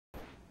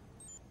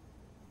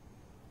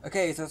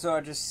Okay, so I thought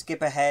I'd just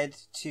skip ahead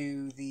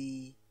to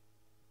the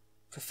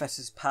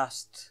Professor's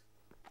past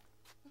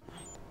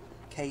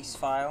case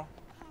file.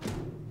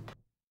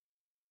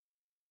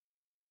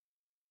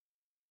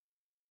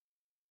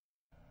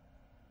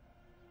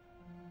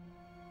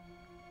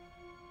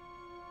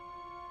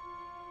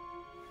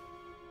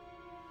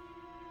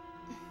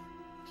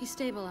 He's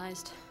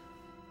stabilized.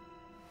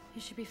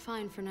 He should be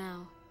fine for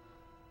now.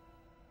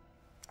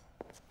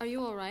 Are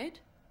you all right?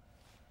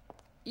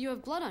 You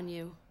have blood on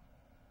you.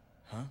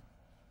 Huh?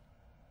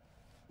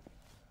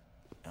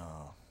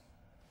 Oh.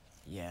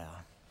 Yeah.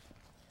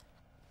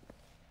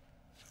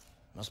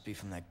 Must be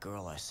from that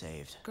girl I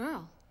saved.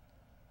 Girl?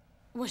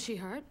 Was she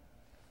hurt?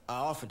 I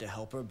offered to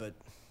help her, but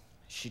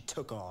she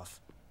took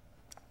off.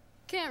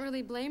 Can't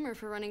really blame her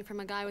for running from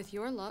a guy with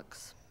your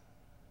looks.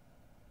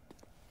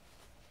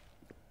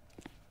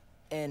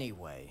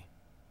 Anyway.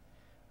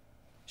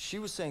 She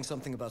was saying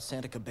something about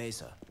Santa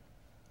Cabeza.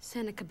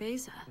 Santa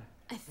Cabeza?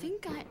 I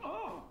think I...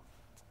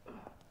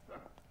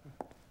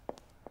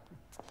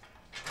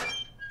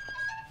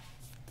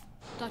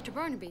 Dr.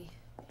 Barnaby,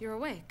 you're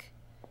awake.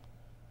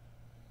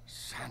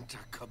 Santa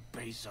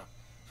Cabeza.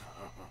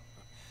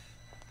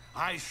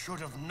 I should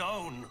have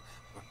known.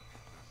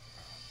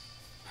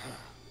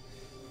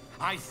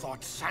 I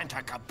thought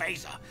Santa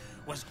Cabeza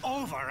was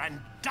over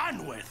and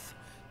done with.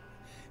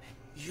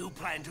 You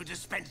plan to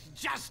dispense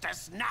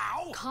justice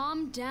now?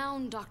 Calm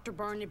down, Dr.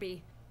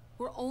 Barnaby.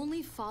 We're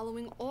only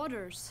following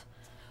orders.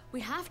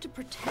 We have to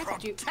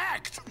protect you.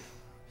 Protect?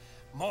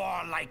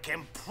 More like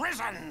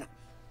imprison.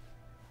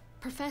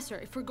 Professor,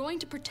 if we're going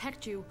to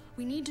protect you,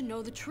 we need to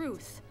know the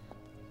truth.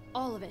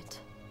 All of it.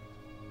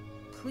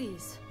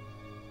 Please.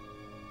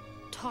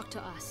 Talk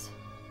to us.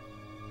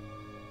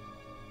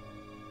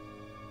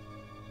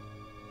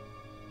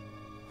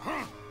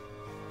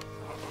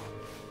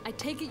 I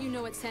take it you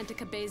know what Santa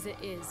Cabeza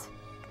is.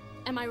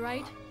 Am I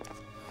right?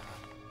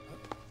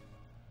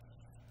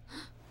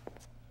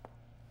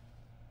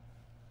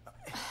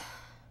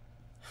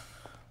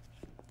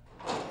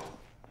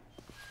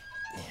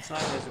 It's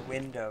like there's a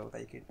window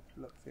that you could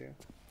look through.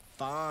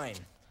 Fine.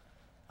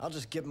 I'll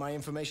just get my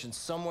information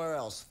somewhere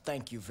else.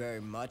 Thank you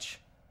very much.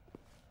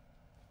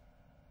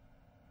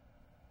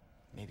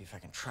 Maybe if I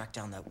can track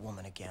down that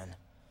woman again.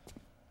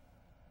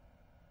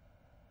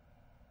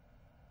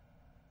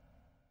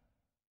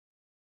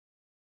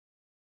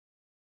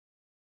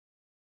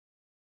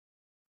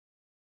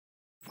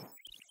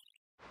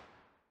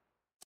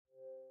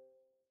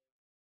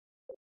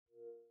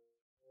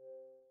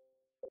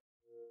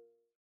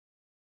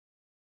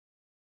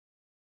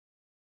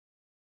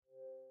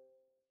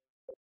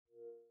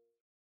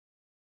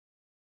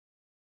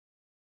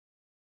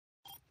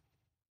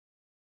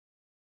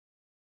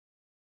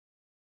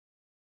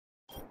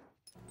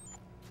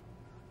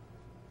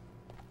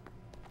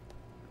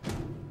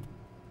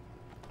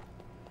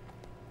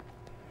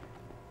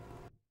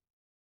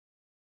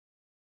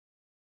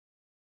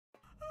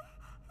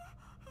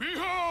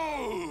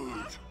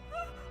 Behold!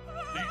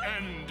 The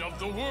end of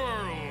the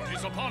world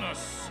is upon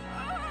us.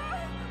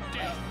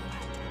 Death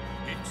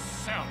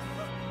itself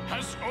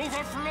has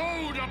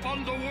overflowed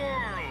upon the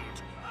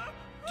world,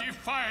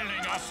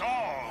 defiling us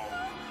all.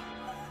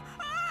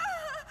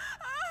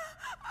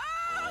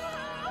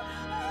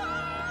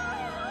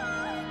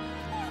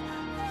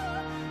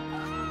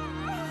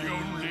 The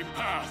only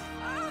path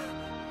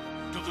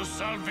to the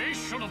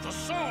salvation of the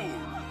soul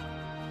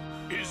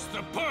is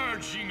the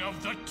purging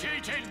of the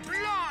tainted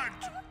blood!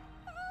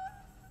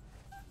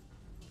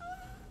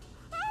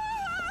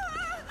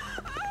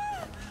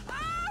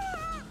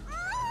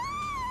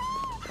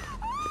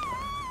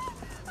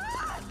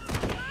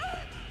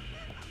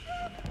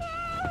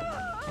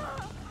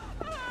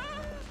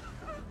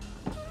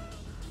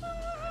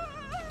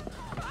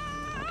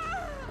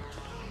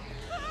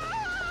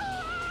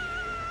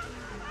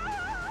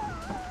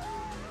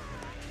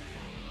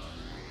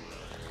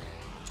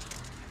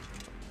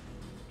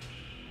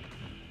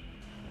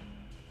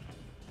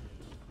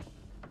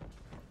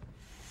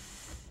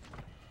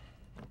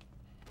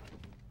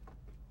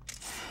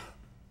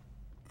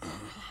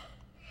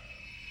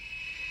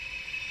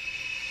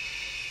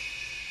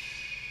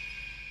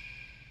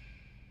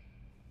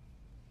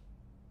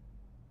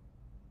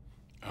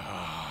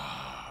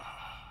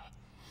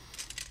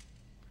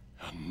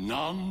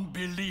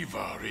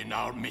 Non-believer in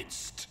our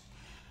midst.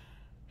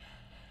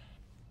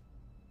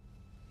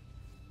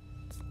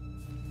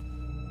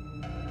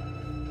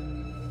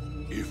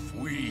 If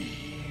we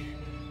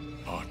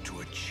are to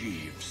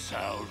achieve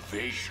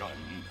salvation,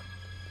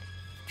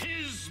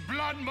 his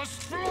blood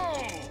must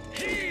flow!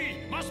 He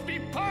must be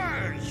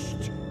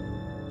purged!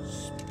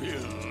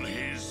 Spill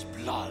his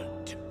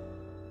blood.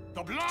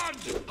 The blood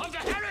of the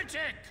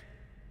heretic!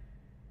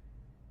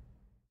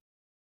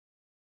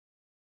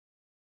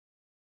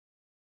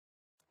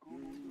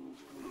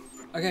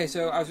 Okay,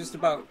 so I was just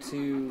about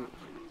to...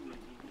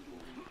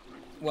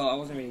 Well, I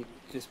wasn't really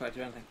just about to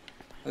do anything.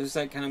 I was just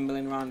like kind of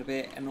milling around a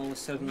bit, and all of a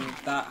sudden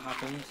that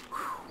happened.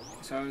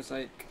 So I was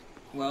like,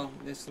 well,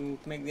 this will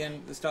make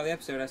the start of the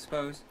episode, I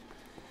suppose.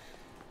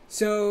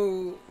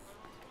 So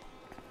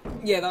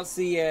Yeah, that's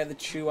the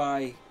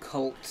Chuai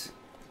cult,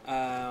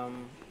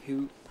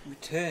 who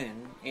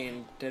return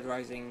in Dead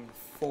Rising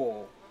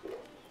 4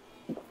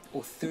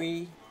 or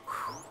 3.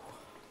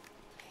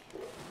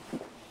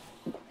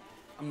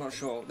 I'm not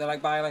sure. They're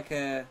like by like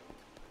a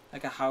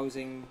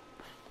housing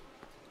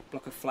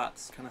block of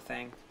flats kind of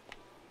thing.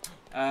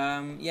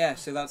 Yeah,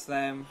 so that's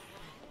them.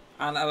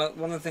 And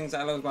one of the things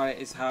that I love about it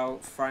is how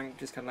Frank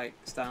just kind of like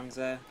stands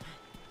there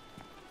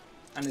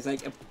and is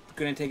like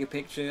going to take a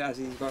picture as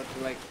he's about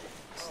to like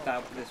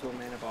stab this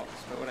woman in a box,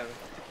 but whatever.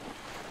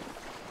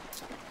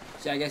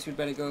 So I guess we'd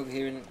better go over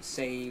here and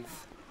save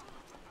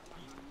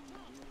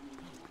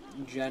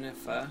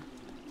Jennifer.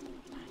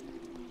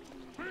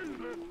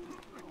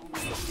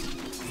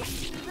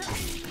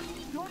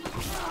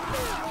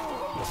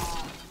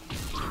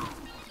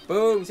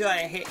 Boom! See,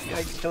 like, I hit,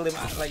 like, killed him,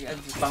 like, I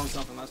just bounced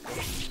off him, that's cool.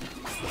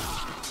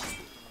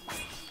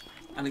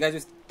 And the guys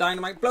with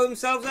dynamite blow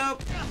themselves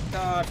up!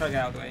 Oh, I try to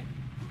get out of the way.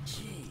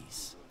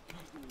 Jeez.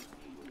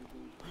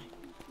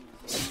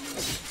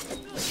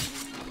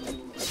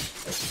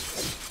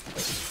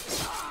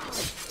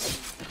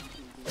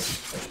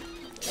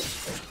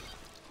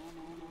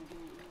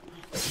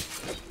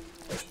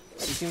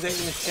 It seems like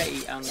the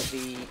machete and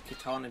the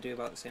katana do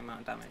about the same amount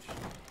of damage.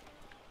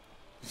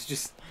 It's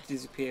just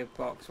disappear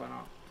box, why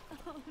not?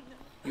 Oh, no.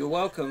 You're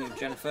welcome,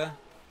 Jennifer.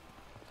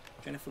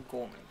 Jennifer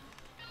Gorman.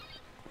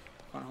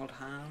 Can't hold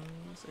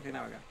hands. Okay,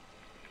 now we go.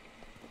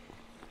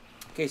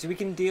 Okay, so we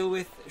can deal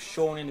with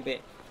Sean in a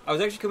bit. I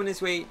was actually coming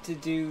this way to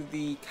do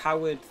the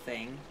coward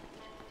thing.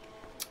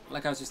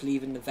 Like I was just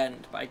leaving the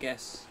vent, but I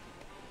guess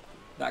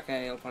that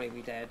guy will probably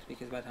be dead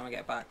because by the time I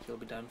get back he'll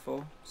be done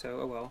for.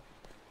 So, oh well.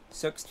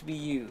 Sucks to be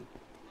you.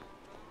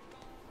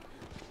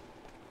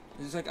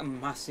 There's like a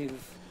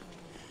massive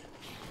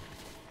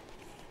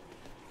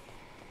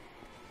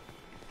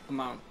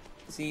amount.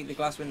 See, the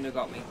glass window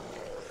got me.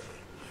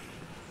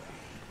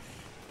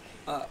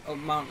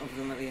 Amount of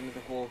them at the end of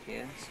the hall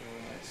here, so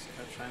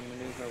let's try and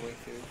maneuver our way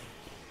through.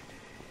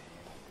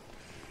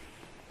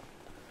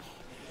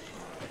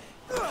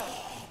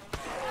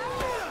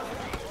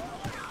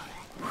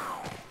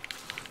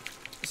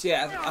 So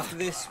yeah, after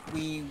this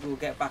we will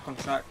get back on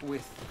track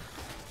with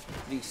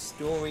the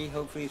story,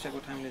 hopefully. Check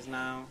what time it is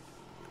now.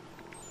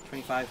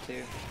 25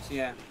 to. So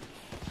yeah,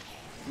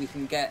 we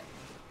can get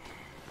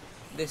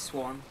this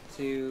one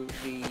to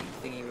the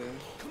thingy room.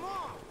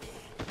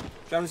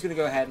 So I'm just gonna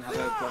go ahead and have a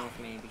run with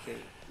me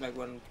because, like,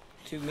 run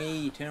to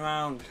me, turn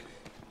around.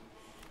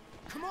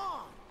 Come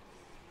on.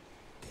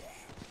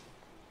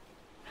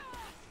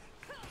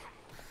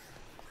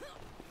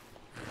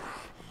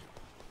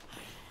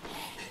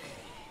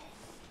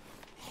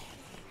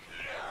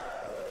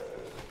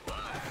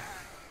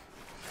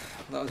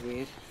 That was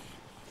weird.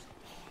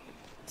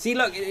 See,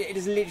 look, it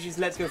just literally just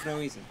lets go for no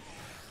reason.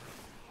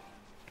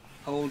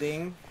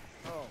 Holding.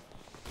 Well,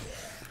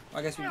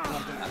 I guess we can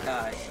knock that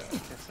guy. So I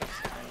guess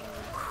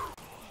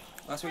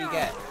that's what you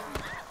get.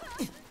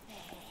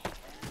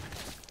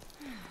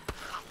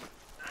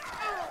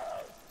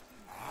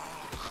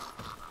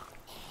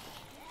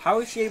 How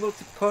is she able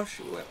to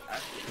push?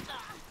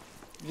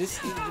 This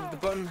the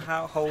button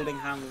holding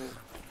handle.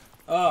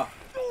 Oh,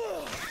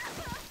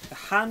 the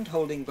hand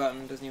holding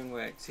button doesn't even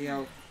work. See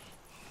how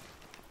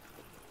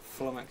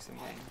flummoxed I'm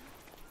getting.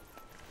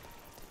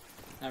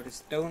 Now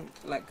just don't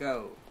let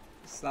go.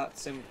 It's that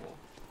simple.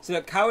 So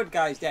look, coward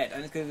guy's dead,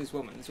 and it's because of this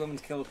woman. This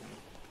woman's killed him.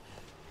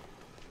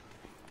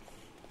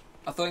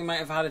 I thought he might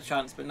have had a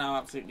chance, but now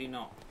absolutely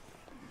not.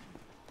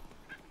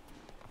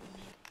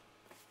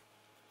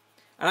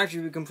 And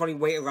actually, we can probably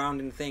wait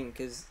around and think,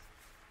 because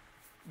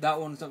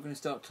that one's not going to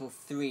start till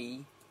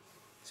 3.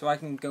 So I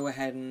can go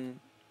ahead and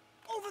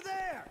Over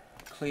there.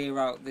 clear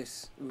out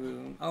this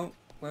room. Oh,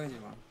 where is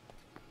everyone?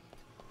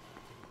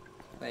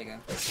 There you go.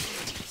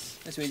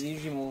 That's weird, there's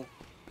usually more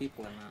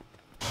people in that.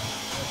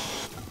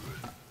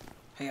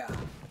 Hiya.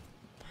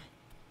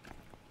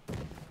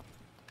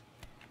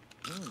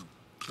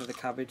 Another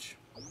cabbage.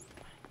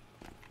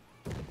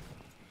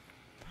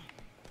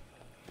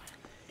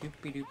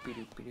 Doopy doopy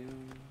doopy doo.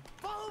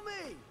 Follow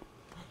me.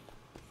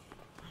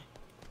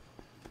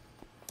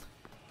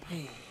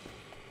 Hey.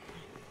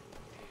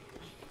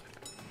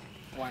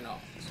 Why not?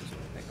 Let's just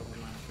pick up a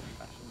mannequin and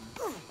bash him.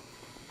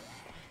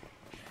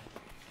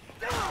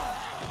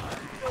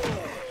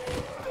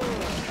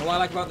 And what I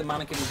like about the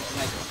mannequin is you can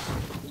like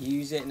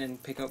use it and then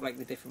pick up like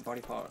the different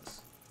body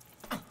parts,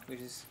 which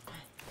is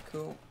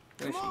cool.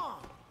 Where is she?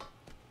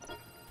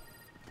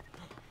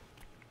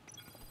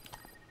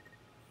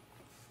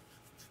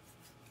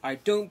 I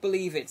don't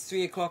believe it. It's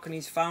 3 o'clock and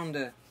he's found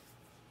her.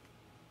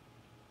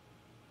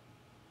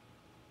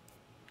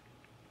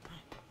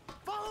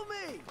 Follow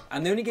me.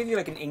 And they only give you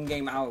like an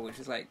in-game hour, which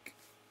is like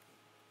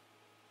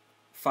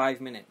 5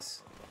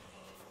 minutes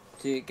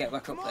to get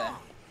back up there.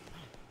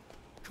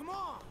 Come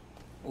on.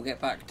 We'll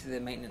get back to the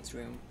maintenance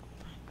room.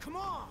 Come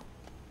on.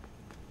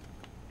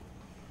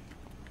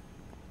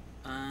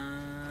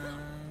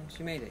 And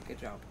she made it. Good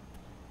job.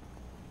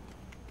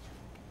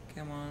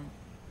 Come on.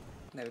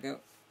 There we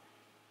go.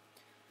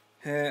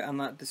 Her and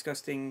that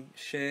disgusting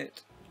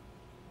shirt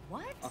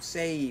What? are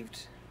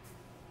saved.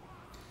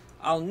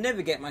 I'll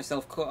never get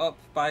myself caught up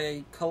by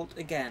a cult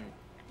again.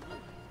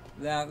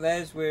 Now,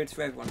 there's words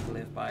for everyone to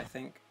live by, I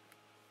think.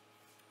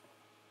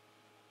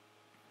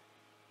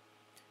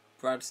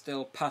 Brad's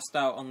still passed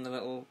out on the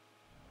little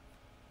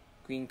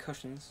green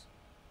cushions.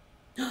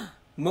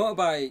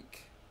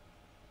 Motorbike!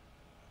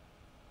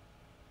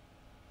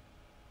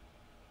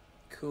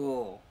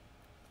 Cool.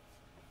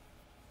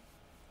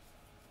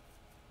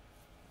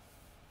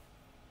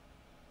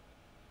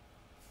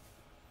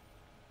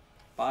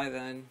 Bye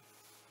then.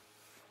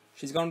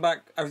 She's gone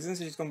back. I was going to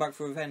say she's gone back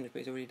for revenge, but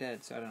he's already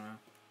dead, so I don't know.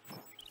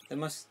 There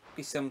must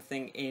be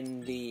something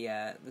in the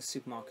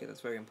supermarket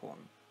that's very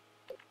important.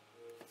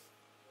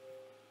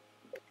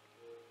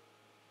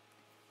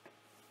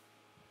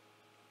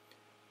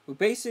 We're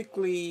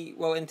basically,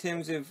 well, in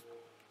terms of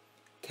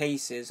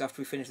cases,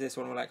 after we finish this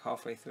one, we're like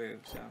halfway through,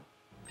 so.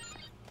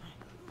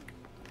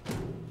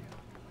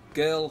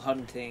 Girl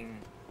hunting.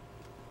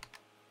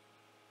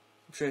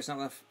 I'm sure it's not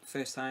the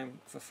first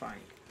time for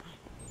Frank.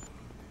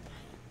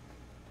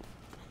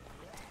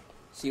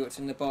 See what's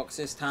in the box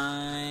this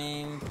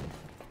time.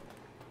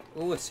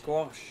 Ooh, a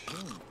squash.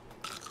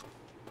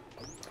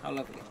 How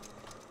lovely.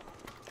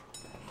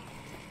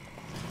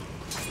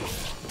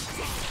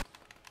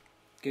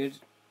 Good.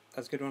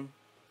 That's a good one.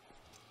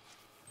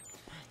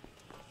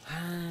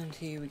 And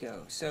here we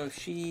go. So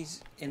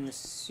she's in the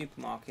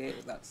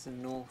supermarket. That's the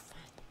North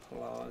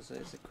Plaza.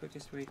 Is the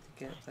quickest way to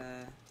get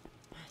there.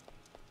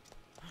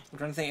 I'm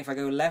trying to think if I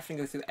go left and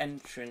go through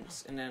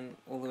entrance and then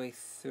all the way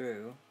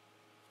through.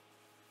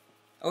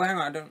 Oh, hang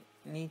on. I don't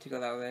need to go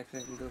that way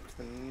because I can go to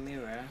the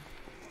mirror.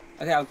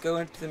 Okay, I'll go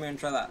into the mirror and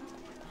try that.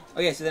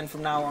 Oh yeah, so then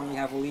from now on we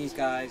have all these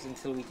guys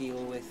until we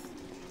deal with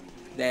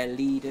their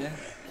leader.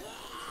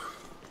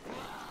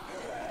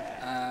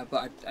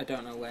 But I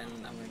don't know when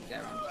I'm going to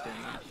get around to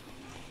doing that.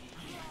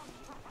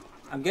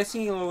 I'm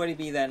guessing he'll already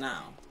be there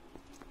now.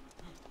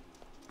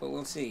 But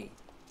we'll see.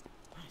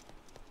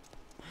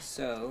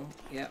 So,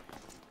 yep.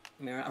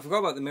 Mirror. I forgot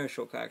about the mirror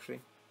shortcut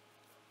actually.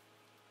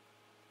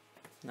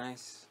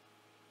 Nice.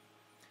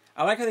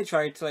 I like how they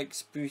tried to like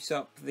spruce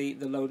up the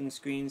loading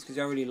screens because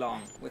they're already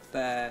long with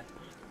their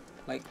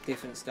like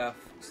different stuff.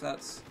 So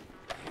that's,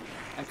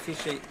 I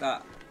appreciate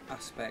that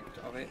aspect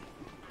of it.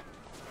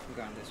 I'm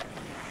going this way.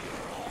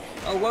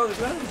 Oh whoa, there's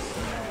loads!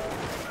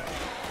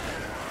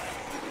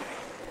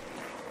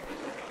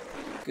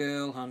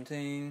 Girl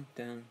hunting.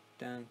 Dun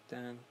dun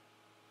dun.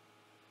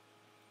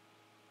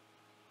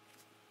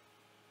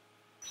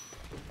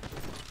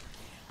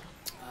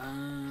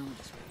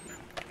 This way.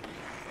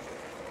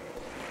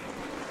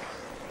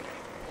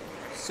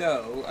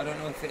 So, I don't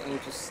know if it'll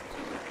just...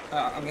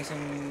 I'm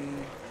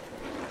guessing...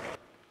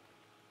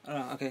 I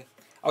don't know, okay.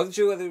 I wasn't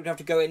sure whether we'd have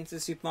to go into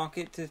the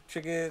supermarket to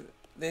trigger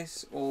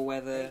this, or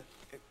whether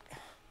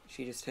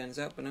she just turns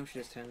up, but no, she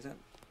just turns up.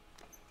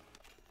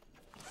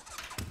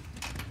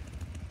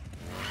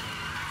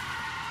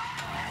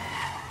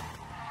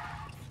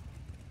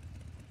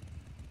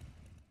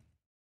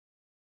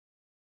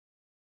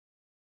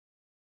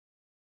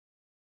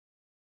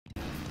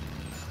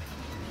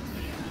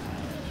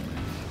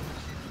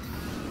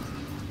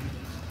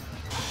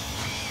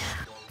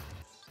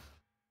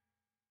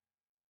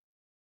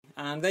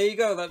 And there you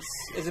go, that's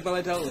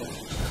Isabella dealt with.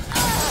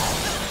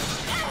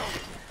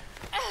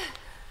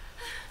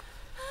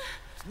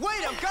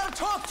 Wait, I've got to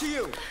talk to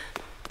you!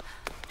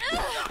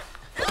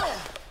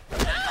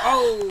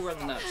 Oh, run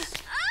the nuts.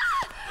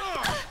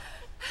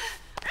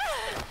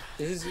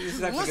 This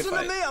is actually a good Listen to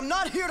fight. me, I'm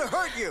not here to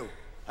hurt you!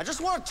 I just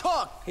want to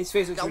talk! His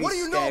face looks Now, really what do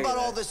you know scary about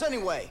there. all this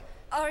anyway?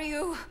 Are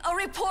you a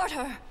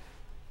reporter?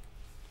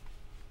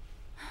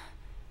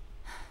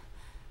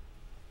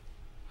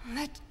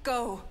 Let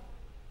go.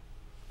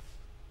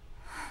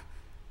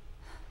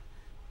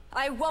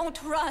 I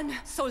won't run,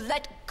 so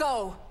let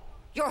go.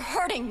 You're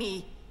hurting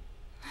me.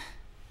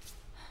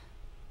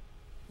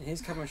 His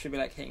camera should be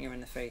like hitting her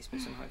in the face, but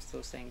somehow it's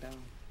still staying down.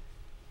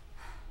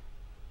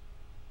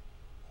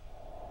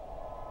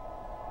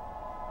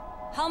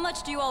 How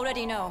much do you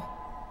already know?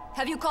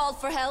 Have you called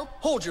for help?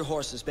 Hold your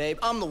horses, babe.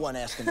 I'm the one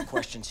asking the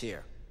questions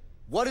here.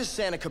 What is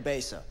Santa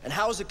Cabeza, and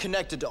how is it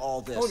connected to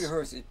all this? Hold your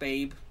horses,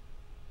 babe.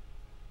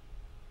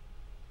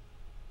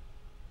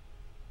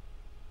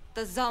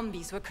 The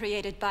zombies were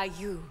created by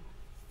you,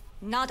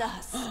 not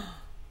us.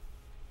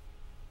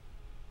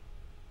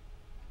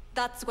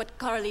 That's what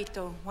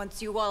Carlito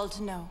wants you all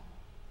to know.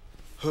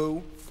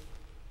 Who?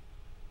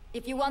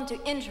 If you want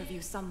to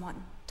interview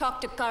someone,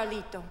 talk to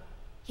Carlito.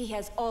 He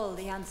has all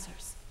the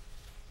answers.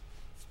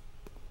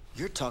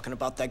 You're talking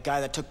about that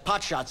guy that took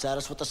potshots at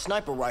us with a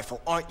sniper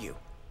rifle, aren't you?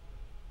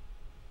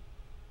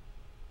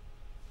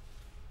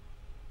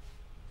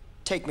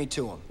 Take me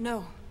to him.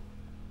 No.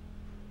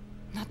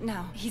 Not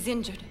now. He's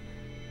injured.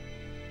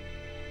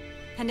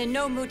 And in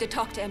no mood to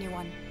talk to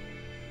anyone.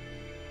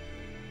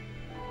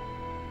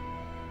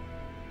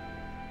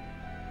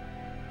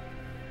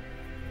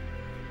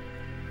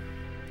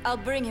 I'll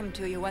bring him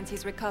to you once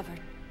he's recovered.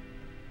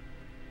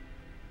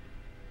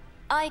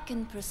 I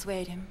can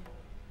persuade him.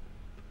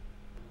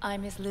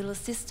 I'm his little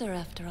sister,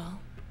 after all.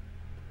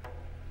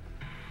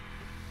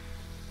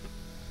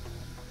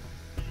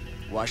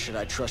 Why should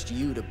I trust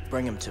you to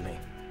bring him to me?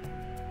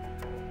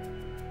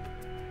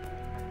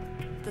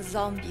 The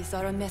zombies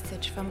are a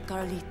message from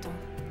Carlito.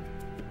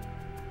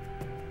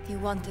 He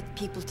wanted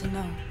people to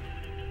know.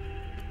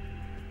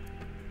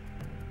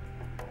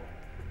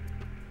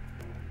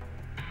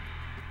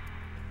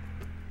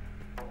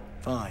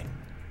 Fine.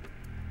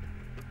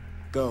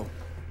 Go.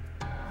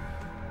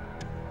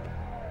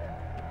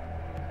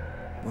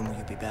 When will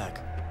you be back?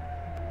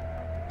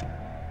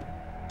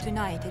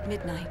 Tonight at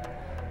midnight.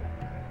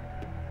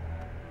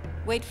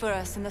 Wait for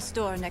us in the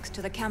store next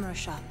to the camera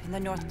shop in the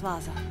North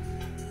Plaza.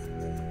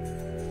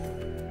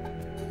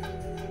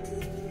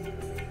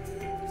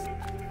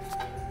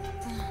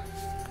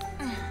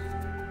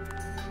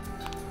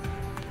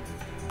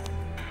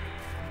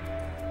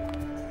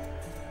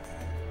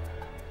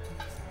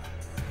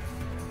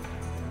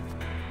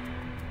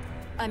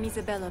 I'm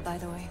Isabella, by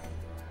the way.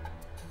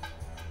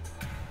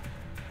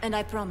 And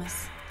I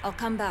promise, I'll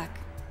come back.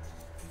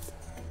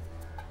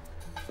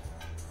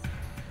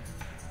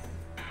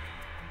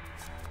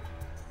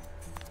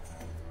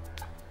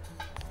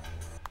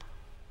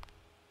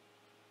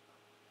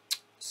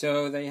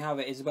 So there you have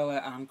it.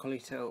 Isabella and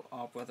Carlito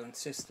are brother and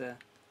sister,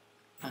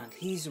 and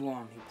he's the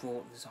one who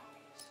brought the zombies.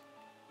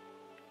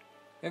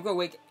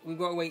 We've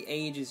got to wait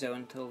ages though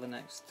until the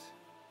next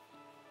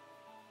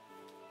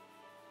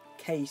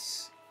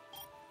case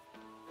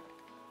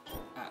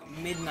at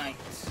midnight,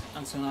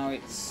 and so now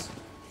it's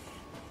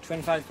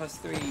 25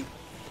 past 3.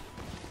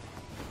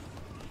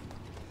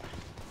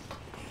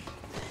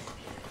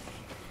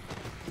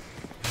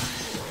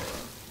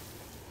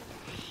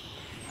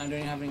 I don't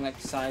even have any like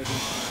side.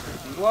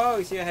 Whoa!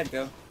 You see your head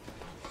go.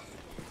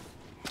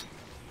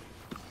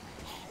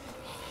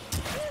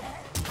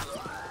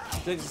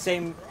 It's like the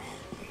same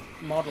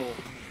model,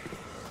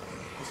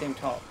 the same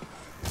top.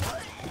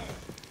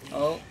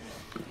 Oh.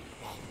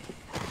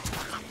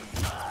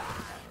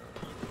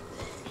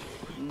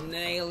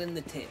 Nail in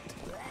the tit.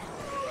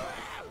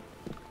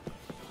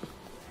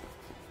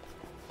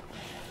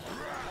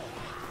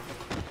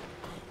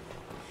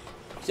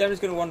 So I'm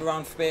just going to wander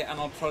around for a bit, and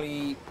I'll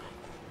probably...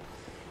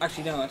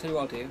 Actually, no, I'll tell you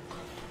what I'll do.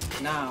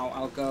 Now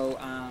I'll go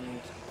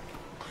and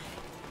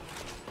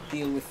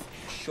deal with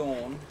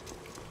Sean.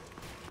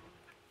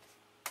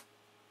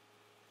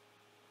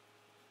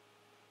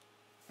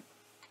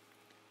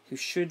 Who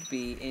should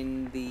be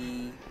in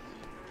the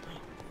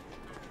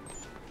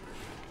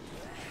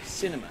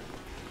cinema.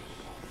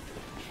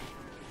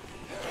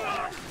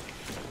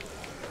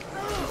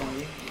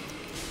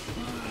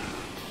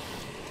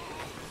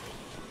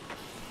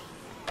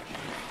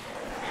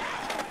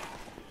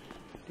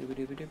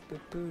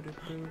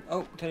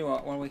 Oh, tell you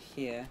what, while we're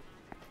here...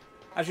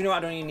 Actually, you know what,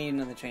 I don't even need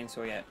another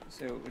chainsaw yet,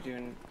 so we're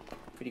doing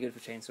pretty good for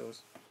chainsaws.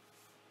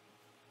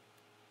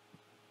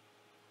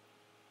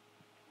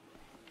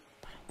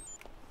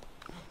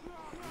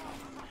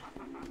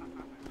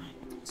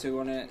 So we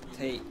want to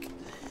take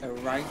a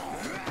right.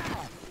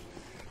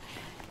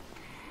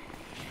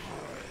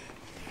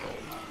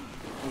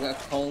 We've got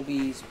a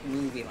Colby's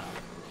movie lamp.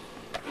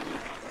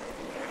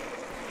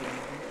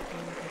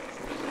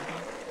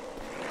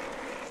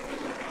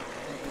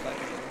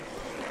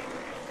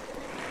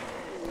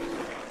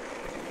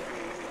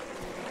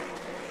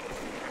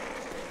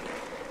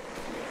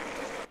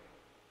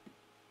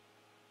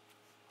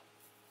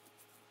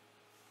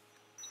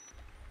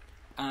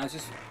 And I was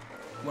just,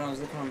 when I was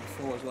looking on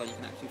before as well, you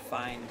can actually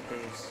find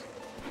his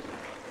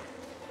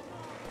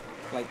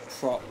like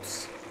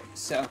props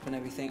set up and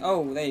everything.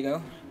 Oh, there you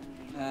go.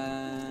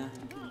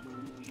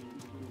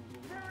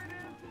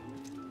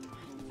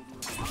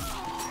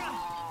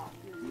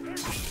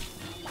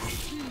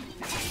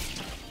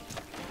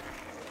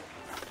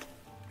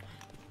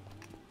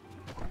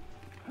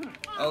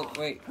 Oh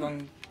wait,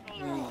 wrong.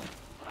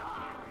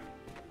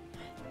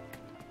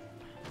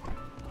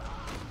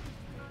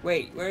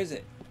 Wait, where is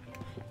it?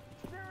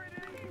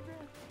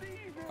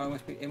 Oh,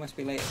 it must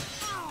be later.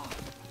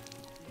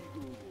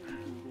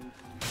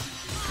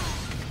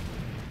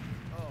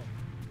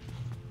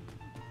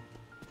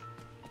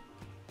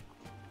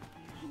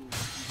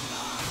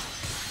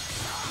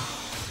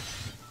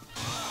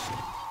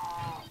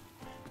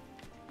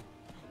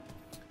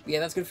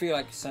 Yeah, that's good for your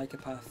like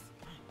psychopath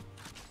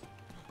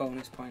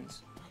bonus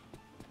points.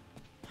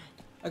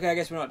 Okay, I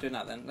guess we're not doing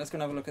that then. Let's go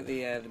and have a look at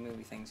the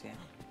movie things here.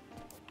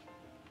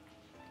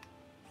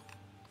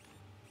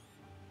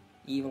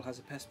 Evil has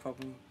a pest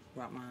problem.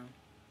 Ratman.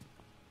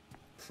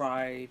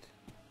 Pride.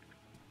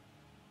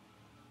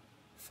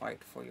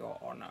 Fight for your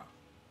honor.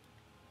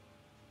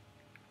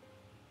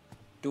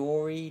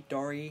 Dory.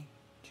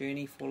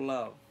 Journey for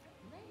love.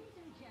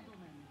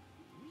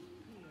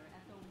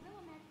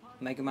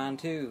 Mega Man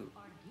 2.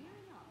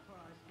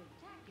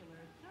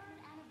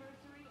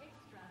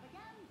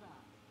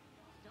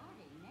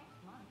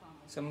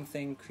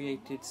 Something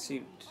created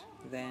suit.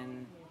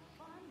 Then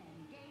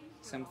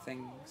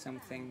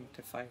something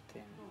to fight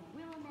in.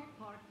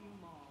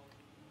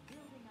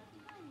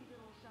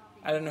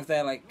 I don't know if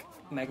they're like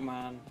Mega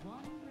Man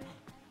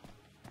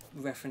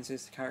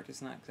references to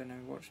characters in that, because I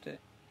never watched it.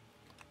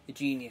 The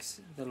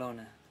genius, the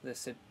loner, the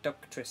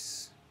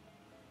seductress,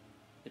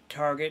 the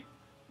target,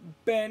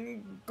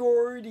 Ben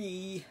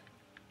Gordy.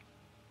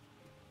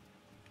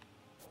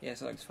 Yeah,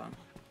 so that looks fun.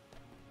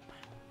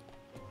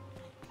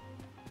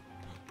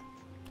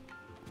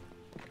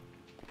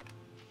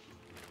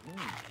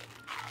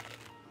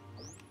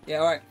 Yeah,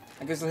 alright.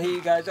 I guess I'll hit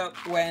you guys up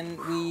when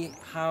we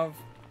have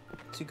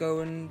to go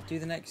and do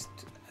the next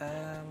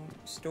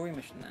story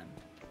mission then.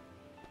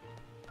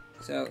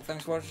 So,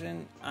 thanks for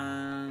watching,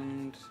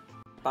 and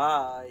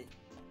bye!